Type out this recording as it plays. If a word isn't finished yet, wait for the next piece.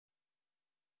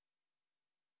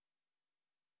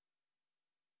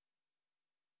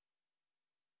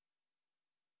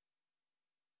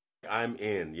I'm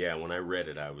in. Yeah, when I read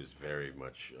it, I was very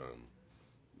much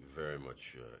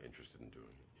interested in doing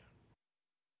it.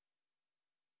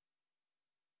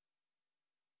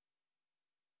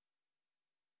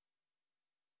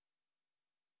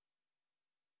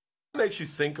 It makes you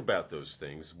think about those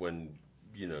things when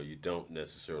you don't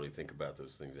necessarily think about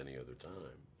those things any other time.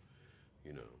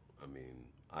 You know, I mean,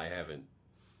 I haven't.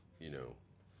 You know,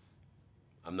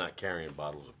 I'm not carrying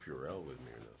bottles of Purell with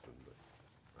me or nothing, but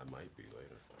I might be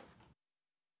later.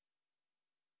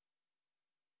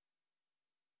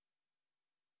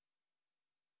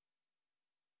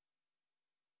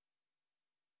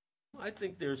 I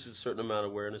think there's a certain amount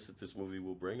of awareness that this movie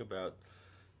will bring about,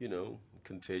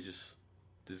 contagious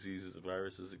diseases,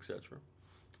 viruses, etc.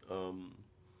 Um,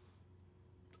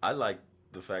 I like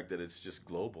the fact that it's just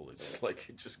global. It's like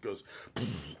it just goes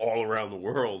all around the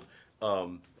world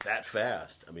that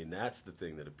fast. I mean, that's the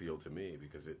thing that appealed to me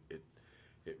because it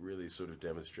really sort of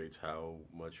demonstrates how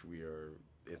much we are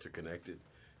interconnected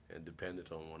and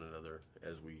dependent on one another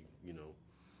as we,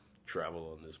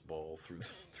 travel on this ball through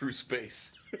through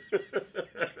space. you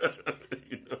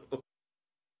know.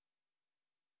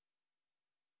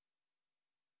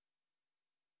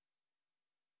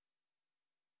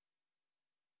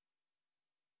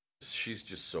 She's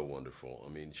just so wonderful. I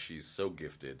mean, she's so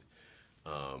gifted,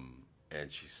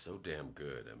 and she's so damn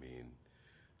good. I mean,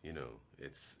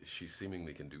 it's she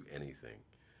seemingly can do anything.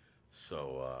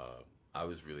 So I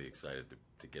was really excited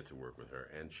to get to work with her,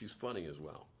 and she's funny as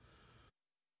well.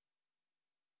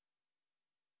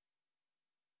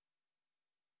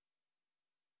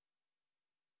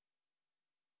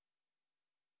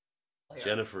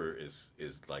 Jennifer is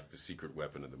like the secret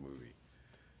weapon of the movie.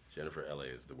 Jennifer L.A.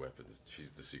 is the weapon.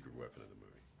 She's the secret weapon of the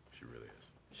movie. She really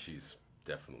is. She's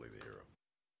definitely the hero.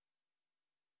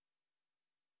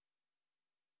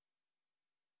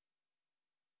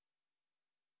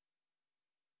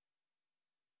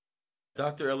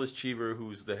 Dr. Ellis Cheever,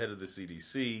 who's the head of the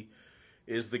CDC,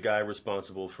 is the guy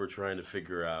responsible for trying to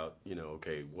figure out,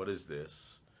 okay, what is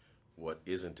this? What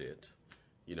isn't it?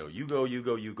 You go, you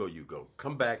go, you go, you go.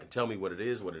 Come back and tell me what it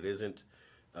is, what it isn't,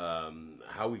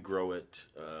 how we grow it,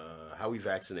 how we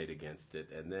vaccinate against it.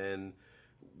 And then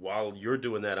while you're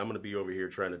doing that, I'm going to be over here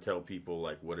trying to tell people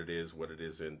like what it is, what it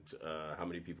isn't, how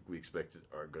many people we expect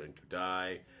are going to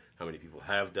die, how many people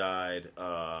have died.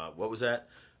 What was that?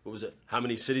 What was it? How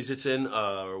many cities it's in?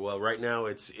 Well, right now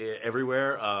it's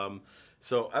everywhere.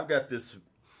 So I've got this,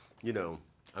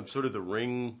 I'm sort of the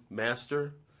ring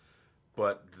master,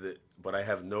 but I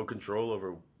have no control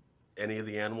over any of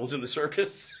the animals in the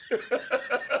circus.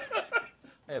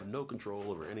 I have no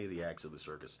control over any of the acts of the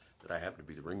circus that I happen to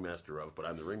be the ringmaster of, but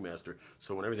I'm the ringmaster.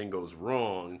 So when everything goes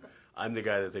wrong, I'm the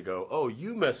guy that they go, oh,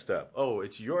 you messed up. Oh,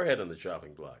 it's your head on the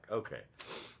chopping block. Okay.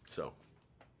 So,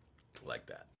 like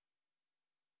that.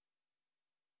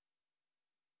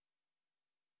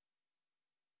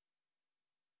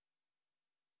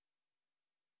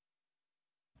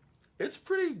 It's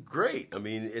pretty great. I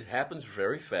mean, it happens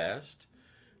very fast.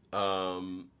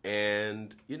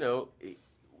 And,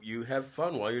 you have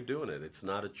fun while you're doing it. It's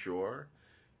not a chore.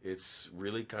 It's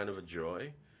really kind of a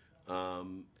joy.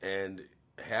 And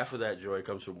half of that joy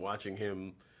comes from watching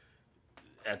him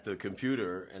at the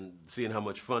computer and seeing how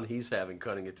much fun he's having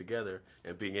cutting it together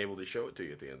and being able to show it to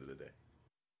you at the end of the day.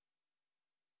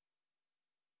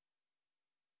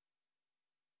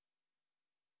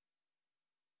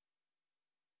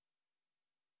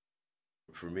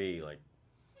 For me, like,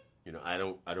 I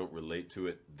don't relate to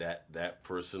it that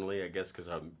personally, I guess, because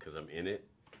I'm in it,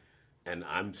 and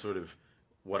I'm sort of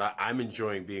I'm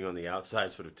enjoying being on the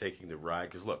outside, sort of taking the ride.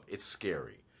 Because look, it's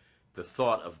scary. The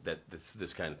thought of that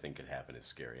this kind of thing could happen is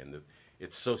scary, and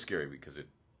it's so scary because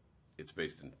it's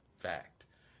based in fact.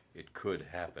 It could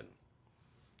happen,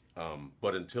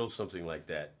 but until something like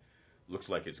that looks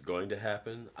like it's going to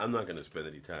happen, I'm not going to spend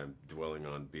any time dwelling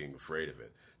on being afraid of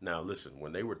it. Now, listen,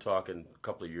 when they were talking a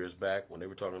couple of years back, when they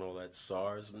were talking all that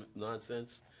SARS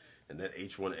nonsense and that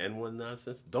H1N1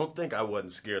 nonsense, don't think I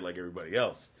wasn't scared like everybody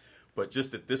else. But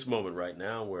just at this moment right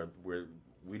now, where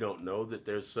we don't know that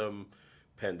there's some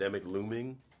pandemic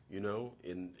looming,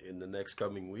 in the next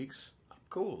coming weeks, I'm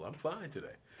cool. I'm fine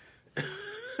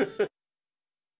today.